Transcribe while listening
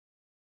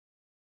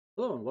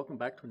Hello and welcome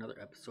back to another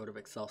episode of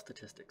Excel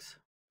Statistics.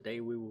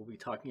 Today we will be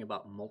talking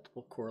about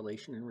multiple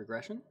correlation and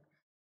regression.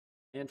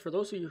 And for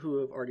those of you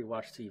who have already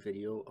watched the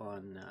video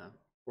on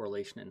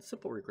correlation and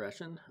simple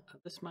regression,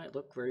 this might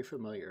look very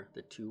familiar.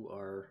 The two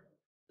are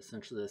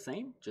essentially the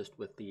same, just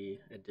with the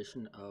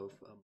addition of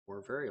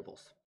more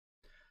variables.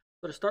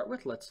 So to start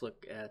with, let's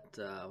look at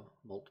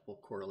multiple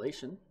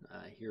correlation.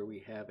 Here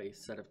we have a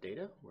set of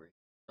data where we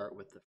start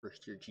with the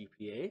first year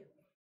GPA.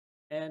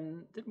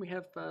 And then we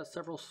have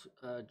several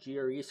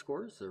GRE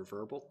scores, or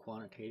verbal,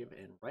 quantitative,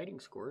 and writing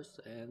scores.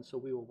 And so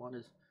we will want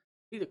to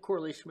see the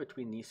correlation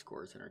between these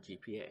scores and our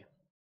GPA.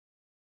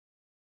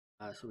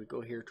 So we go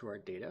here to our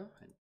data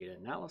and data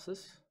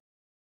analysis,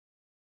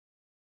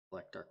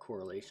 select our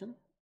correlation.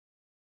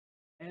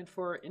 And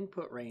for our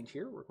input range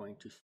here, we're going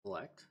to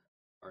select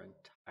our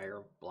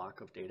entire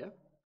block of data.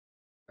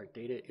 Our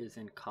data is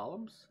in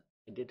columns.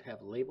 I did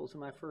have labels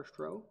in my first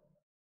row.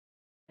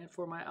 And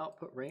for my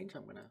output range,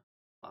 I'm going to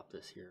pop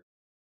this here,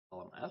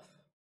 column F,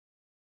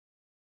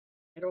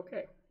 hit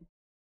OK.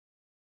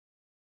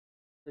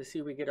 So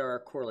see, we get our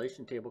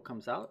correlation table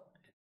comes out.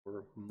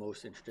 We're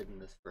most interested in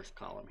this first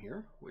column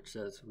here, which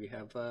says we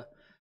have a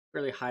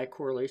fairly high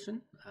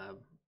correlation,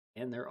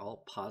 and they're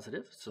all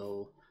positive.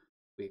 So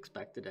we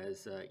expect that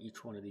as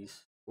each one of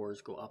these scores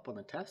go up on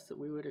the test, that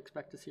we would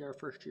expect to see our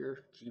first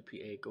year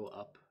GPA go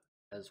up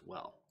as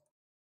well.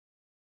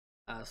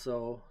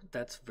 So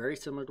that's very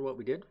similar to what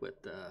we did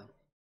with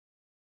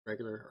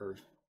regular or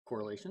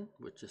correlation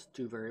with just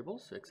two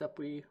variables, except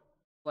we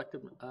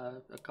selected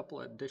a couple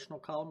additional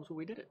columns when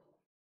we did it.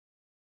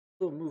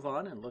 We'll move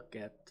on and look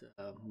at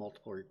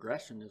multiple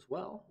regression as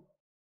well.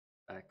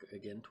 Back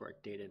again to our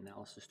data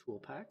analysis tool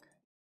pack,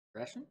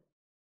 regression.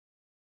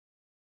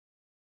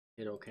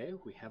 Hit OK.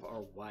 We have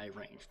our Y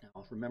range.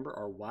 Now remember,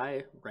 our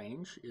Y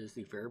range is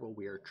the variable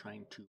we are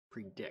trying to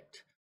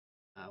predict,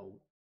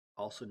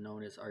 also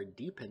known as our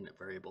dependent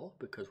variable,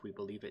 because we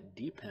believe it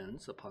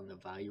depends upon the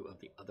value of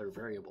the other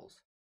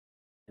variables.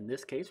 In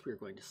this case, we're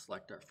going to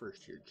select our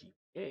first year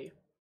GPA,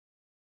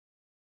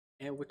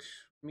 and which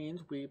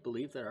means we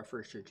believe that our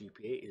first year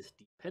GPA is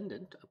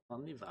dependent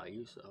upon the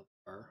values of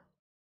our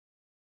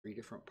three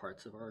different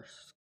parts of our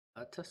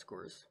test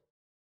scores: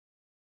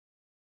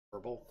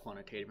 verbal,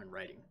 quantitative, and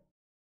writing.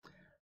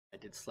 I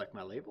did select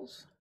my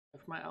labels.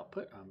 For my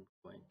output, I'm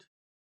going to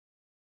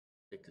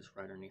stick this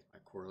right underneath my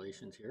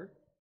correlations here.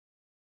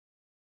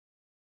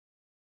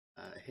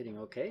 Hitting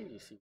OK, you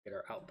see we get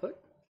our output.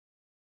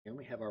 And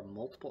we have our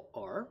multiple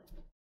R,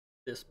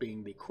 this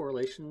being the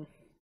correlation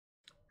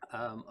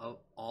of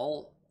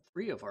all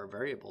three of our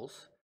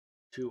variables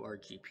to our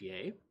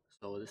GPA.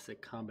 So this is a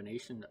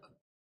combination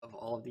of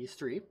all of these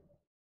three.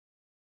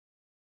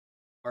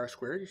 R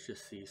squared is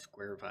just the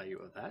square value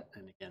of that.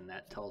 And again,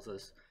 that tells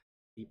us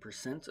the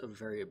percent of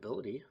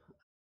variability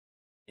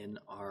in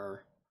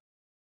our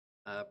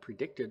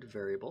predicted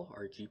variable,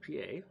 our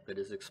GPA, that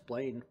is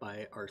explained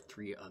by our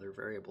three other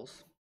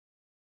variables.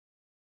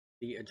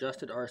 The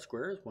adjusted R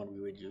squared is one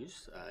we would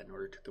use in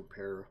order to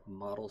compare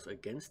models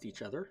against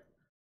each other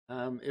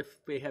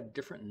if they have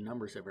different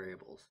numbers of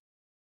variables.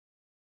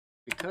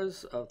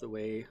 Because of the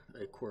way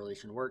a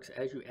correlation works,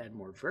 as you add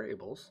more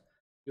variables,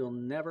 you'll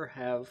never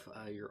have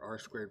your R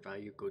squared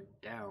value go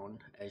down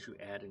as you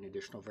add an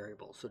additional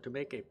variable. So to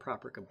make a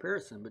proper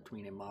comparison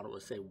between a model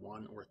with, say,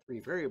 1 or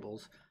 3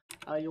 variables,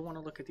 you'll want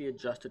to look at the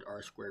adjusted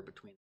R squared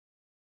between them.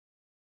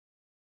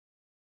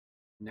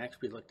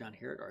 Next, we look down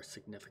here at our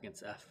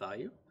significance F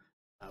value.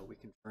 We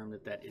confirm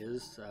that that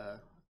is a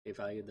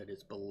value that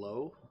is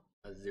below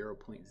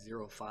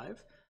 0.05.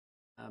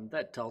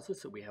 That tells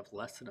us that we have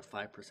less than a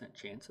 5%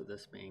 chance of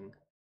this being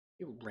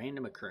a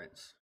random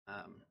occurrence,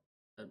 a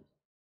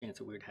chance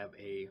that we would have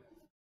a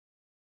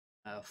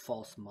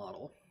false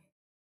model.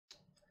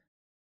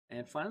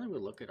 And finally, we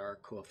look at our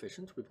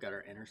coefficients. We've got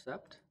our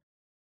intercept.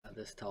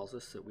 This tells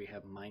us that we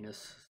have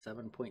minus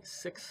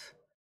 7.6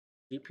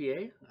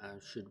 GPA.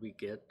 Should we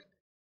get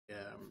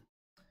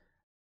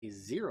a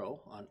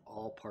 0 on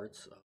all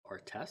parts of our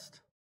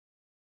test.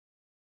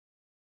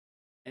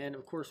 And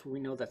of course, we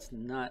know that's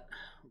not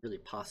really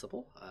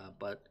possible,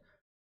 but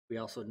we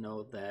also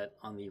know that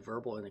on the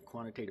verbal and the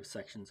quantitative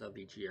sections of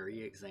the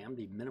GRE exam,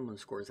 the minimum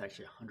score is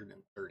actually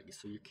 130,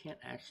 so you can't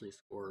actually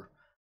score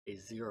a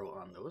 0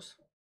 on those.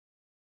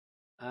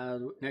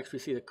 Next, we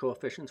see the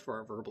coefficients for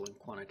our verbal and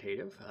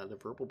quantitative, the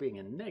verbal being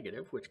a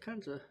negative, which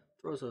kind of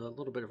throws a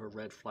little bit of a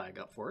red flag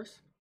up for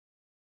us.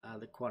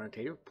 The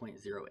quantitative,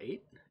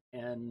 0.08.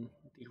 And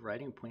the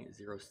writing,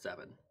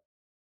 0.07.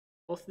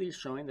 Both of these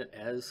showing that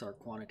as our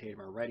quantitative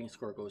and our writing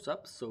score goes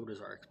up, so does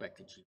our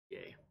expected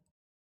GPA.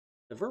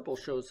 The verbal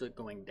shows it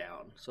going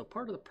down. So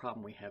part of the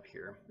problem we have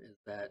here is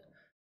that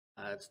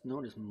it's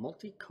known as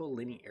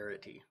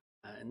multicollinearity.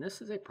 And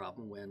this is a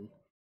problem when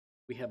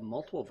we have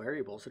multiple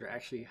variables that are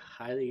actually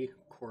highly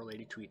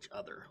correlated to each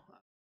other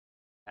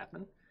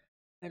happen.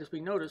 And as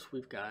we notice,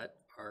 we've got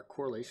our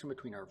correlation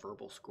between our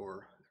verbal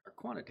score and our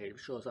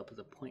quantitative shows up as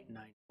a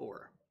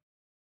 0.94.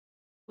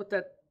 What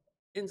that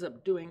ends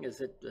up doing is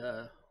it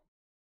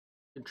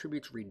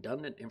contributes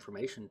redundant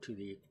information to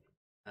the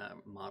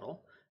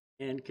model,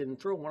 and can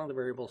throw one of the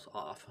variables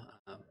off,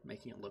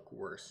 making it look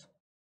worse.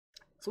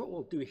 So what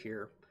we'll do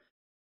here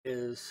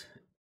is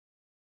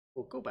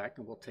we'll go back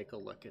and we'll take a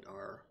look at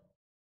our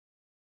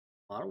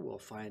model. We'll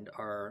find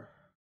our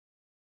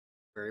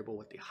variable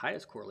with the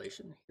highest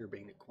correlation, here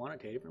being the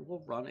quantitative, and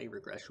we'll run a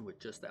regression with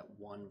just that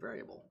one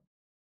variable.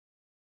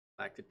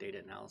 Back to data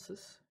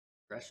analysis,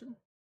 regression,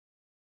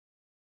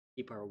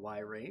 keep our Y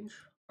range,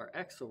 our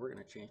X, so we're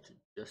going to change to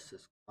just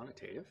as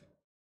quantitative.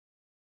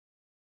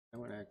 I'm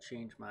going to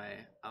change my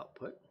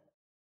output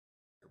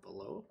here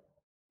below.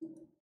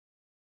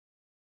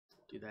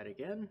 Do that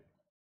again.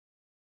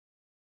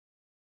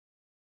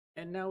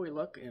 And now we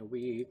look and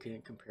we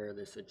can compare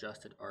this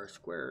adjusted R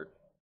squared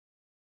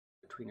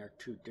between our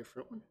two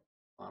different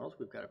models.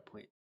 We've got a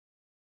point.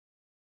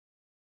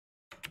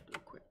 Do a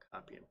quick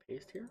copy and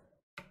paste here.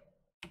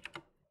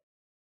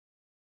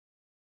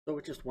 So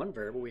with just one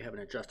variable, we have an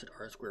adjusted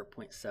R squared of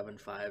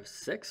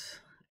 0.756,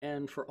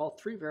 and for all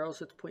three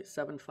variables, it's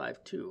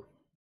 0.752.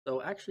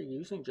 So actually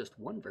using just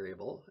one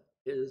variable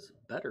is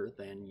better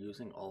than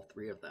using all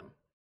three of them.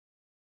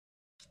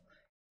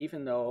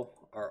 Even though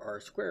our R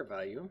squared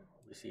value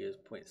we see is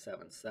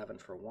 0.77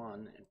 for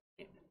one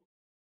and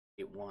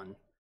 0.81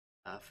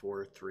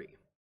 for three.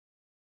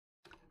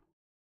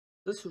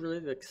 This is really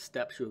the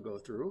steps you'll go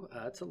through.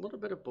 It's a little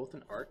bit of both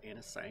an art and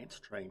a science,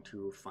 trying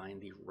to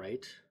find the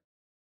right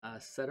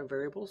set of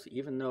variables,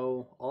 even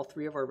though all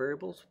three of our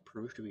variables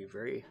prove to be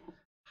very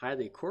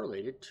highly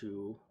correlated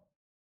to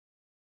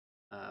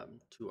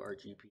our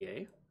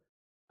GPA.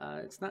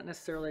 It's not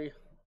necessarily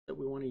that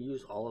we want to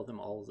use all of them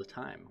all the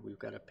time. We've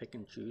got to pick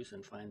and choose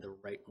and find the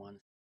right one.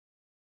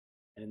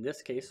 And in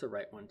this case, the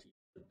right one to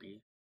use would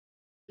be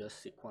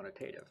just the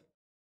quantitative.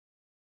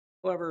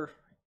 However,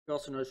 you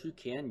also notice you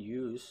can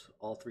use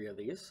all three of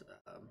these.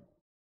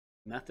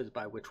 Methods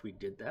by which we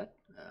did that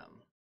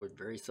were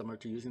very similar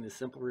to using the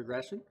simple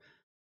regression,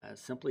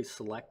 simply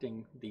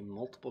selecting the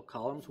multiple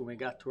columns when we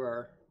got to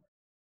our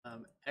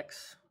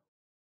X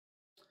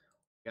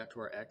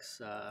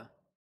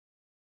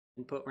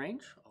input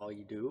range. All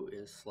you do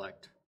is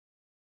select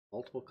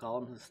multiple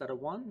columns instead of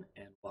one,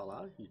 and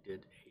voila, you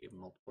did a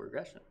multiple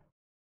regression.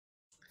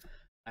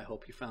 I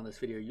hope you found this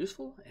video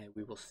useful, and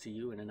we will see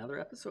you in another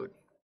episode.